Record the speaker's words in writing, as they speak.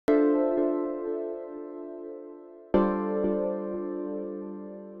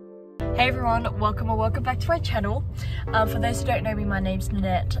Hey everyone, welcome back to my channel. For those who don't know me, my name's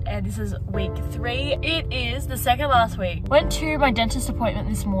Nanette and this is week 3. It is the second last week. Went to my dentist appointment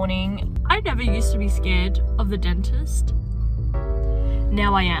this morning. I never used to be scared of the dentist.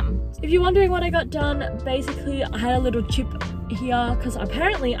 Now I am. If you're wondering what I got done, basically I had a little chip here because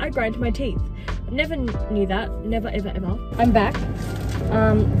apparently I grind my teeth. Never knew that, never ever. I'm back.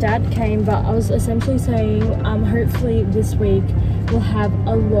 Dad came, but I was essentially saying hopefully this week we'll have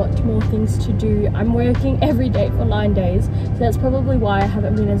a lot more things to do. I'm working every day for 9 days, so that's probably why I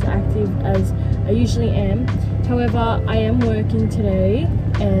haven't been as active as I usually am. However, I am working today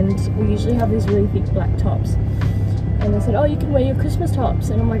and we usually have these really thick black tops. And they said, oh, you can wear your Christmas tops.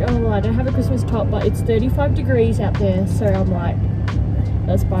 And I'm like, oh, well, I don't have a Christmas top, but it's 35 degrees out there. So I'm like,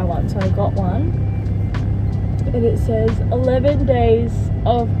 let's buy one. So I got one. And it says 11 days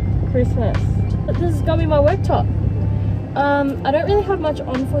of Christmas. But this is gonna be my work top. I don't really have much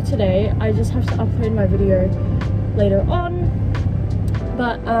on for today. I just have to upload my video later on.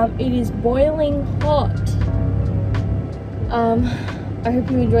 But it is boiling hot. I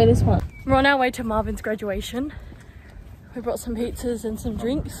hope you enjoy this one. We're on our way to Marvin's graduation. We brought some pizzas and some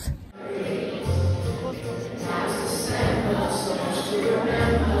drinks.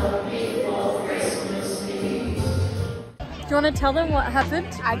 Do you want to tell them what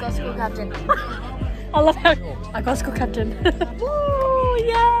happened? I got school captain. I love how I got school captain. Woo!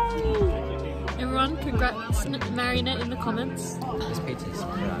 Yay! Everyone, congrats Marionette in the comments. This pizza's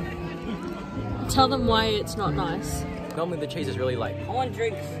Tell them why it's not nice. normally the cheese is really like I want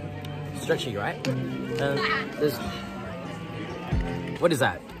drinks. stretchy, right? There's what is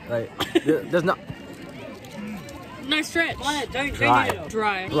that? Like there's not No stretch. Don't Dry. drink it.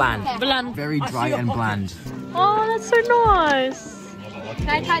 Dry. bland. Bland. Very dry and bland. Oh, that's so nice. Can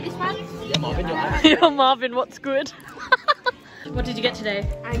I try this one? Yeah, Marvin, what's good? What did you get today?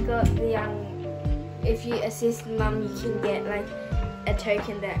 I got the if you assist mum, you can get like a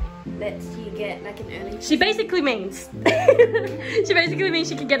token that lets you get like an early. She basically means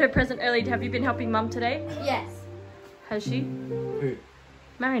she can get her present early. Have you been helping mum today? Yes. Has she? Who?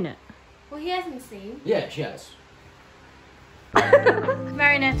 Marionette. Well, he hasn't seen. Yeah, she has.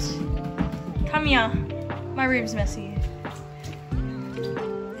 Marionette, come here. My room's messy.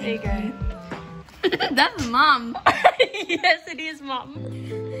 There you go. That's mum. Yes, it is, mum.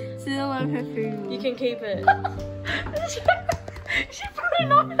 Still love her food. You can keep it. She put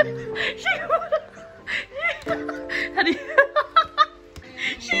it on. How do you...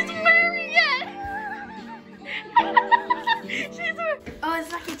 She's wearing it. She's wearing... Oh,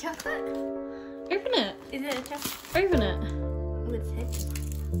 it's like a chocolate. Open it. Is it a chocolate? Open it. Oh, it's heavy.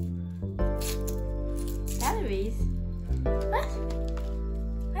 Batteries? What?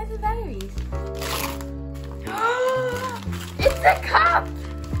 Where's the batteries? It's a cup!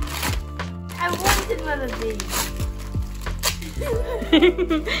 I wanted one of these.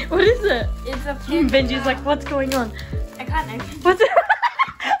 What is it? It's a Benji's like, what's going on? I can't open it. What's it?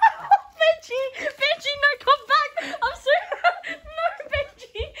 Benji, no, come back! I'm sorry. No,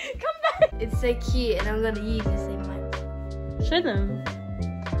 Benji, come back! It's so cute and I'm gonna use this in my... Show them.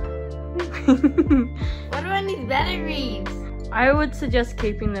 What do I need batteries? I would suggest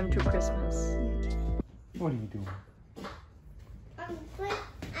keeping them till Christmas. What are you doing? I'm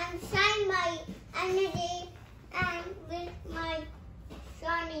shining my energy and with my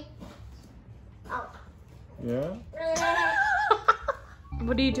shiny. Oh. Yeah?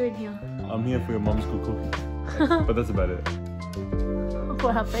 What are you doing here? I'm here for your mom's school cooking. But that's about it.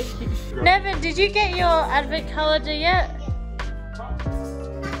 Wow, thank you. Nevin, did you get your advent calendar yet?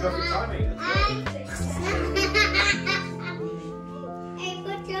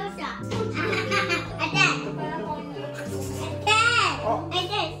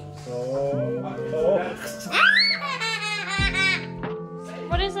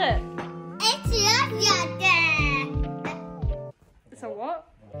 What is it? It's a what?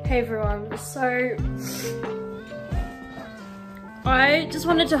 Hey everyone, so I just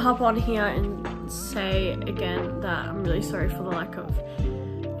wanted to hop on here and say again that I'm really sorry for the lack of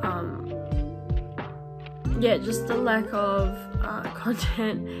just the lack of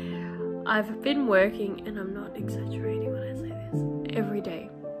content. I've been working, and I'm not exaggerating when I say this, every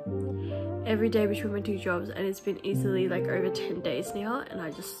day between my 2 jobs, and it's been easily like over 10 days now, and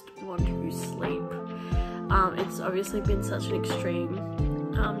I just want to sleep. It's obviously been such an extreme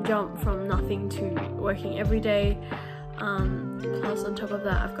jump from nothing to working every day. Plus on top of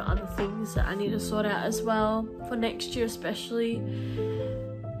that, I've got other things that I need to sort out as well for next year especially,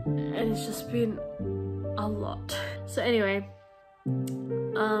 and it's just been a lot. So anyway,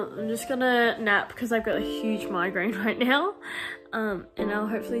 I'm just gonna nap because I've got a huge migraine right now. and I'll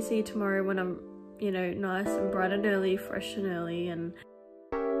hopefully see you tomorrow when I'm, you know, nice and bright and early, fresh and early, and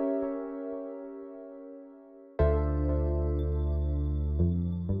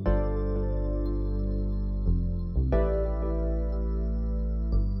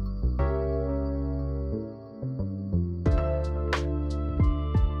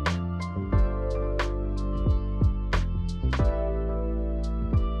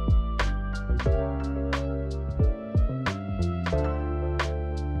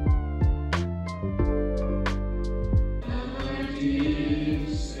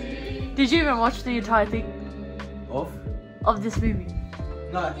did you even watch the entire thing of this movie?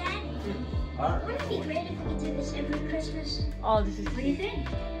 No. Wouldn't it be great if we could do this every Christmas? Oh, this is What do you think?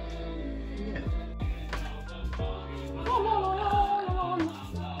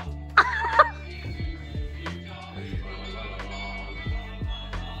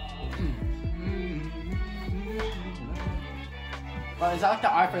 Well, is that like the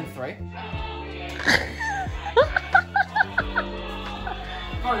iPhone 3?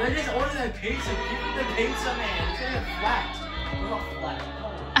 Bro, they just ordered their pizza. Give me the pizza, man. It's gonna get flat. We're not flat.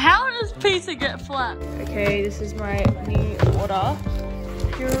 How does pizza get flat? Okay, this is my new order.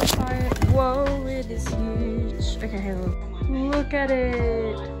 Purifier. Whoa, it is huge. Okay, hang on. Look at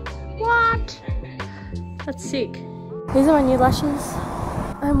it. What? That's sick. These are my new lashes.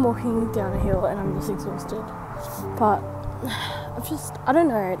 I'm walking down a hill and I'm just exhausted. But I don't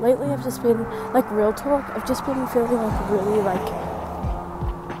know. Lately I've just been, like, real talk, I've just been feeling like really like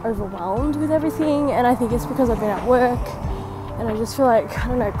overwhelmed with everything, and I think it's because I've been at work and I just feel like, I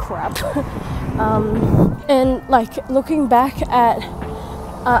don't know, crap. And like looking back at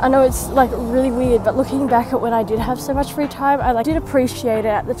I know it's like really weird, but looking back at when I did have so much free time, I like did appreciate it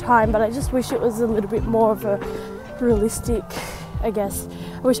at the time, but I just wish it was a little bit more of a realistic, I guess.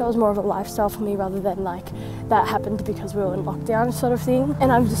 I wish it was more of a lifestyle for me rather than like that happened because we were in lockdown sort of thing.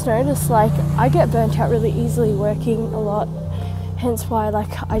 And I've just noticed like I get burnt out really easily working a lot, hence why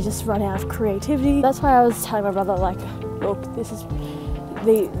like I just run out of creativity. That's why I was telling my brother, like, look, this is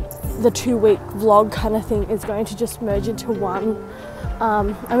the 2-week vlog kind of thing is going to just merge into one.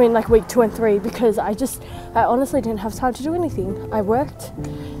 I mean like week 2 and 3, because I honestly didn't have time to do anything. I worked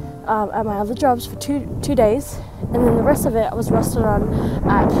at my other jobs for two days, and then the rest of it I was rusted on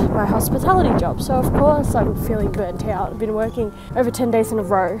at my hospitality job. So of course I'm feeling burnt out. I've been working over 10 days in a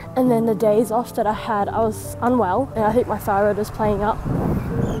row, and then the days off that I had, I was unwell and I think my thyroid was playing up.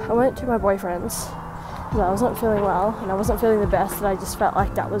 I went to my boyfriend's because I wasn't feeling well and I wasn't feeling the best, and I just felt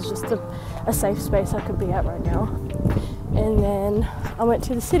like that was just a safe space I could be at right now. And then I went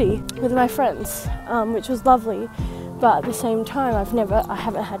to the city with my friends, which was lovely. But at the same time, I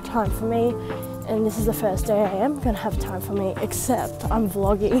haven't had time for me, and this is the first day I am gonna have time for me, except I'm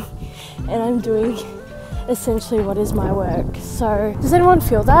vlogging and I'm doing essentially what is my work. So does anyone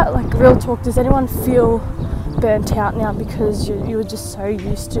feel that? Like, real talk, does anyone feel burnt out now because you were just so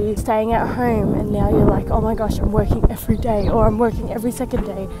used to staying at home, and now you're like, oh my gosh, I'm working every day, or I'm working every second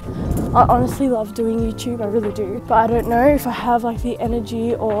day? I honestly love doing YouTube, I really do, but I don't know if I have like the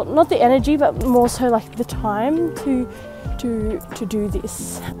energy, or not the energy, but more so like the time to do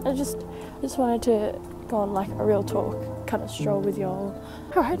this. I just wanted to go on like a real talk kind of stroll with y'all.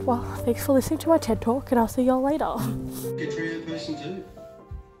 Alright, well, thanks for listening to my TED Talk, and I'll see y'all later. Good trio person too.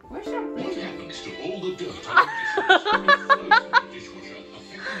 What happens to all the dirt dishwasher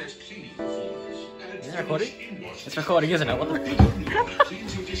affecting its cleaning performance? Is it recording? It's recording, isn't it? What the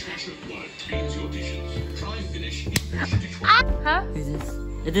Cleans your dishwasher while it cleans your dishes. Try finish dishwasher. Huh?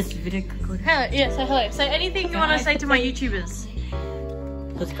 Is this video recording? Hello, yeah, say hello. Say anything you want to say to my YouTubers.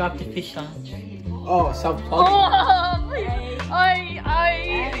 Subscribe to Fish Lunch. Oh, self-plugging. Oh, please.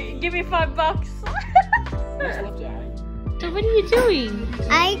 I give me $5. So what are you doing?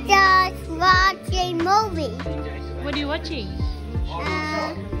 I just watched a movie. What are you watching?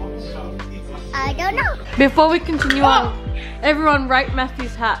 I don't know. Before we continue on, everyone rate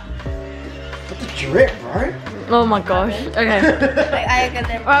Matthew's hat. What's a drip, bro? Oh my gosh. Okay. I got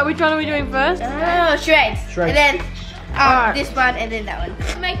them. Alright, which one are we doing first? Shreds. Shreds. And then Alright. this one and then that one.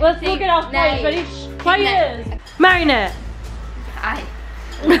 Let's look at our players. Ready? Players. Marinette. Hi.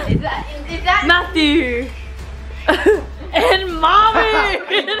 Is that Matthew. And Marvin.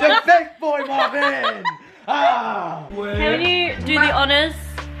 The big boy, Marvin! Ah! Can you do the honors?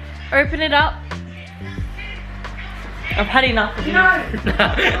 Open it up. I've had enough of you.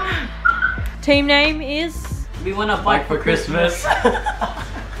 Team name is? We want a bike for Christmas.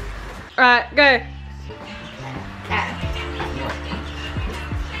 Alright, go.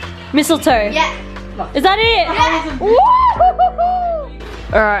 Mistletoe. Yeah. Is that it? Yeah.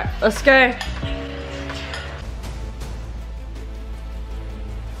 Alright, let's go.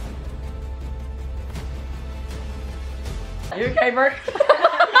 Okay, bro.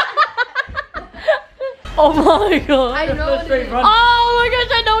 Oh my god. I know what it is. Run. Oh my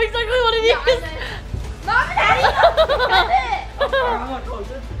gosh, I know exactly what it is. Marvin, how do you spell it? I'm not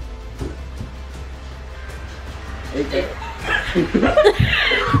closer.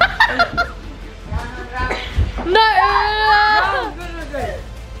 No.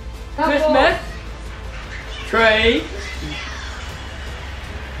 Christmas tree.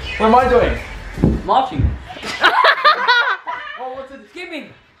 What am I doing? Marching. Oh, what's it? Skipping.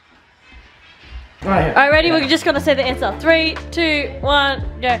 Right. Alright, ready? We're just gonna say the answer. 3, 2,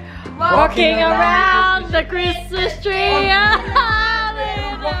 1, go. Walking around the Christmas tree. I'm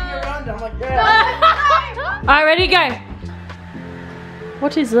like, yeah. Alright, ready? Go.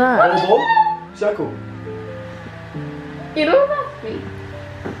 What is that? Ball. Circle. You don't ask me.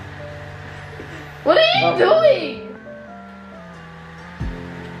 What are you doing?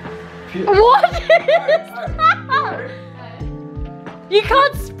 What is that? You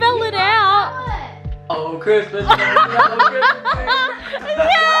can't spell it out. Oh, Christmas.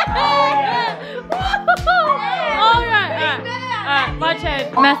 Alright, my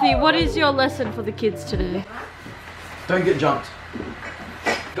turn. Matthew, what is your lesson for the kids today? Don't get jumped.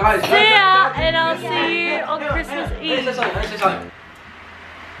 Guys, See ya, and I'll see you on Christmas Eve. Let's say something.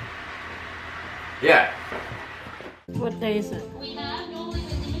 Yeah. What day is it? We have normally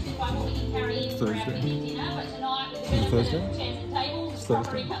with the Mr. Bible we can carry in for our Thursday. dinner, but tonight with the benefit Thursday? of chairs and tables, It's proper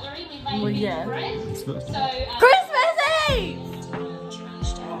Thursday. cutlery, we made Well, it yeah. bread. It's not- So Christmas Eve!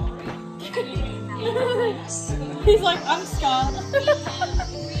 He's like, I'm scarred.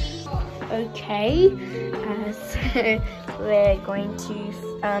 Okay, so we're going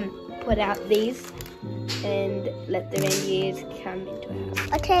to put out these and let the reindeers come into our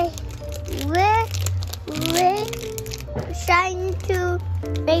house. okay, we're starting to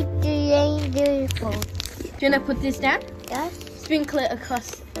make the reindeer food. Do you want to put this down? Yes. Sprinkle it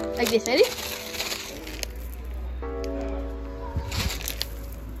across like this, ready?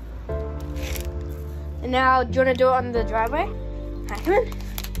 And now, do you want to do it on the driveway? Alright, come on.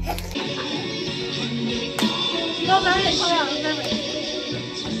 No, Meredith, come out,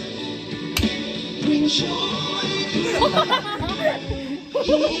 Meredith.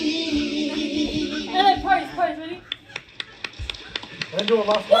 And then pose, ready? Let's do it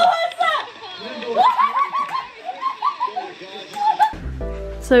last one.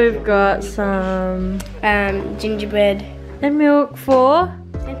 So we've got some Gingerbread. and milk for.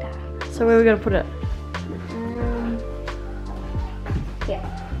 Santa. So where are we gonna put it? Yeah.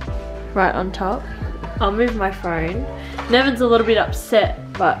 Right on top. I'll move my phone. Nevin's a little bit upset,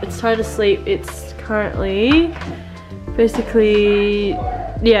 but it's time to sleep. It's currently basically,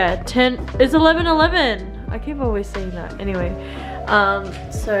 yeah, 10. It's 11:11. I keep always saying that. Anyway,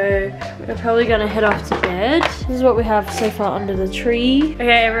 so we're probably gonna head off to bed. This is what we have so far under the tree.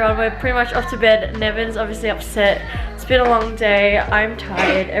 Okay, everyone, we're pretty much off to bed. Nevin's obviously upset. It's been a long day. I'm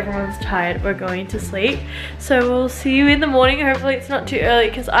tired. Everyone's tired. We're going to sleep. So we'll see you in the morning. Hopefully it's not too early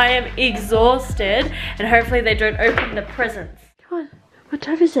because I am exhausted, and hopefully they don't open the presents. Come on. What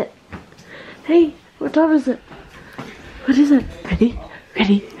time is it? Hey, what time is it? What is it? Ready?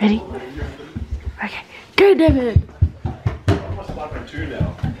 Ready? Ready? Okay. Go, Nevin. What's happening to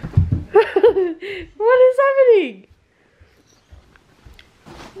now? What is happening?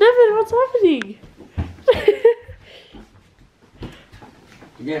 Nevin, what's happening?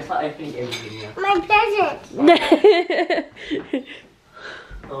 Yeah, start opening everything now. My present.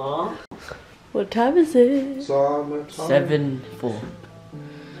 Aww. What time is it? 7:04.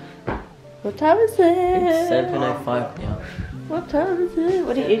 What time is it? It's 7:05 now. What time is it?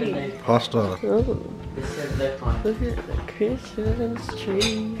 What are you eating? Pasta. Oh, It's 7:05. look at the Christmas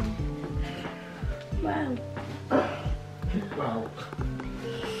tree. Wow. Wow.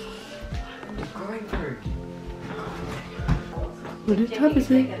 The grapefruit. What time is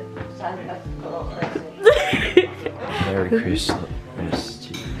it? Merry Christmas to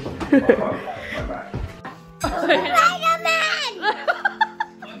you.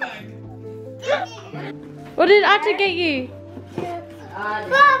 What did Auntie get you?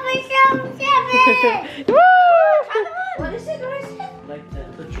 Papa, show 7. Woo! What is it? What is it?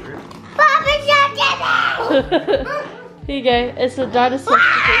 Like the drip. Papa, show 7. Here you go. It's a dinosaur.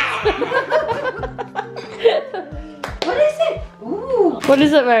 What is it? Ooh. What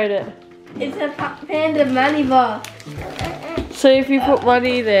is it, Meredith? It's a panda money bar. So if you put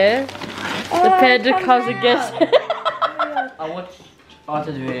money there, the panda comes and gets it. I watched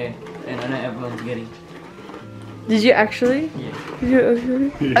Arthur's video and I know everyone's getting. Did you actually? Yeah. Did you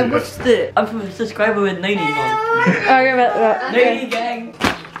actually? I watched the. I'm a subscriber with Nene on. Okay, but Nene gang.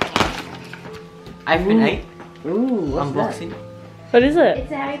 iPhone 8 Ooh, what's unboxing. What is it?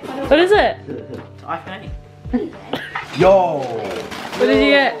 It's a Harry Potter. What is it? iPhone 8. Yo! What did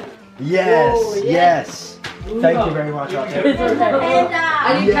you get? Yes, Oh, yeah. yes. Thank you very much, Ate.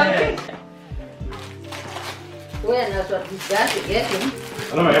 Are you Yeah. coming? Well, that's what he's got to get him.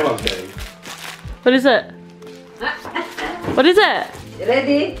 I don't know what everyone's getting. What is it? What is it?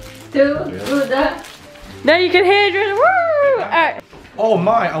 Ready? 2, do the... Now you can hear it. Woo! Alright. Oh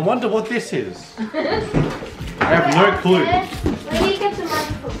my, I wonder what this is. I have no clue. Let me get some money.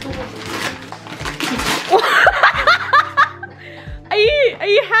 Are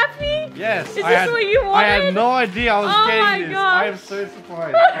you happy? Yes. Is this what you wanted? I had no idea I was Oh my getting this. gosh. I am so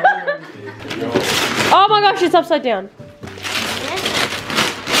surprised. Oh my gosh, it's upside down.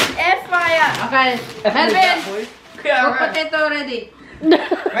 Air fryer. Okay, Marvin! Cook potato ready.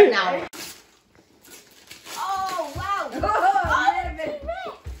 Right now. Oh wow.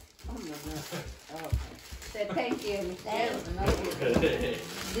 Say thank you, Mr.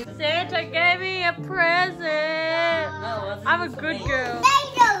 Santa gave me a present. I'm a good girl. Can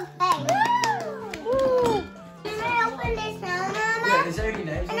I open this now, Mama? Yeah, is there any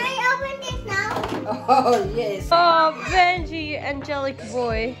names? Can I open this now? Oh, yes. Oh, Benji, angelic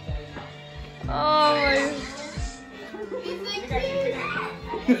boy. Oh my.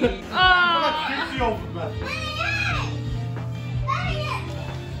 Oh.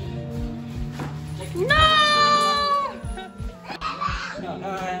 No!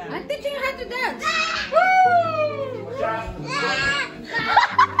 I'm teaching you how to dance.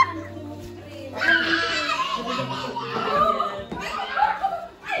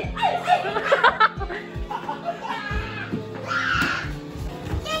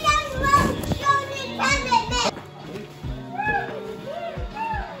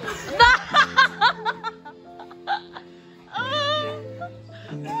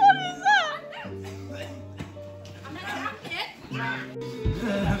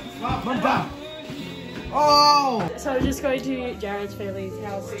 So we're just going to Jared's family's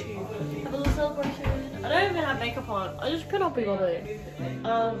house to have a little celebration. I don't even have makeup on. I just could not be bothered.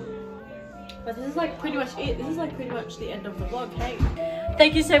 But this is like pretty much it. This is like pretty much the end of the vlog. Hey,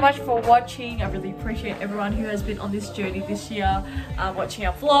 thank you so much for watching. I really appreciate everyone who has been on this journey this year, watching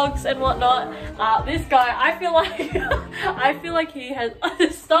our vlogs and whatnot. This guy, I feel like he has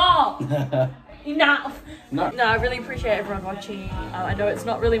stop. Enough. No, I really appreciate everyone watching. I know it's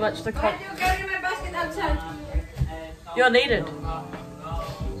not really much to Why do you carry my basket outside? You're needed.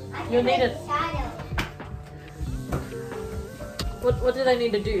 You're needed. What do they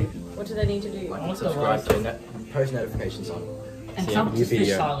need to do? What do they need to do? Subscribe to post notifications on. And Yeah, some new fish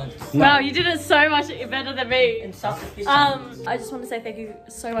video. silence. Wow, you did it so much better than me. And some fish silence. I just want to say thank you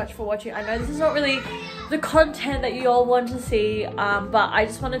so much for watching. I know this is not really the content that you all want to see, but I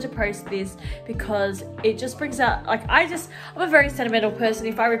just wanted to post this because it just brings out, like, I'm a very sentimental person.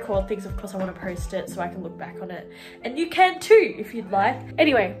 If I record things, of course I want to post it so I can look back on it. And you can too, if you'd like.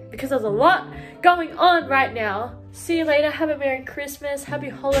 Anyway, because there's a lot going on right now, see you later. Have a Merry Christmas. Happy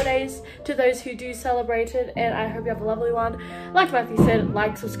holidays to those who do celebrate it. And I hope you have a lovely one. Like Matthew said,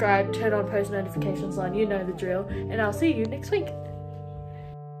 like, subscribe, turn on post notifications on. You know the drill. And I'll see you next week.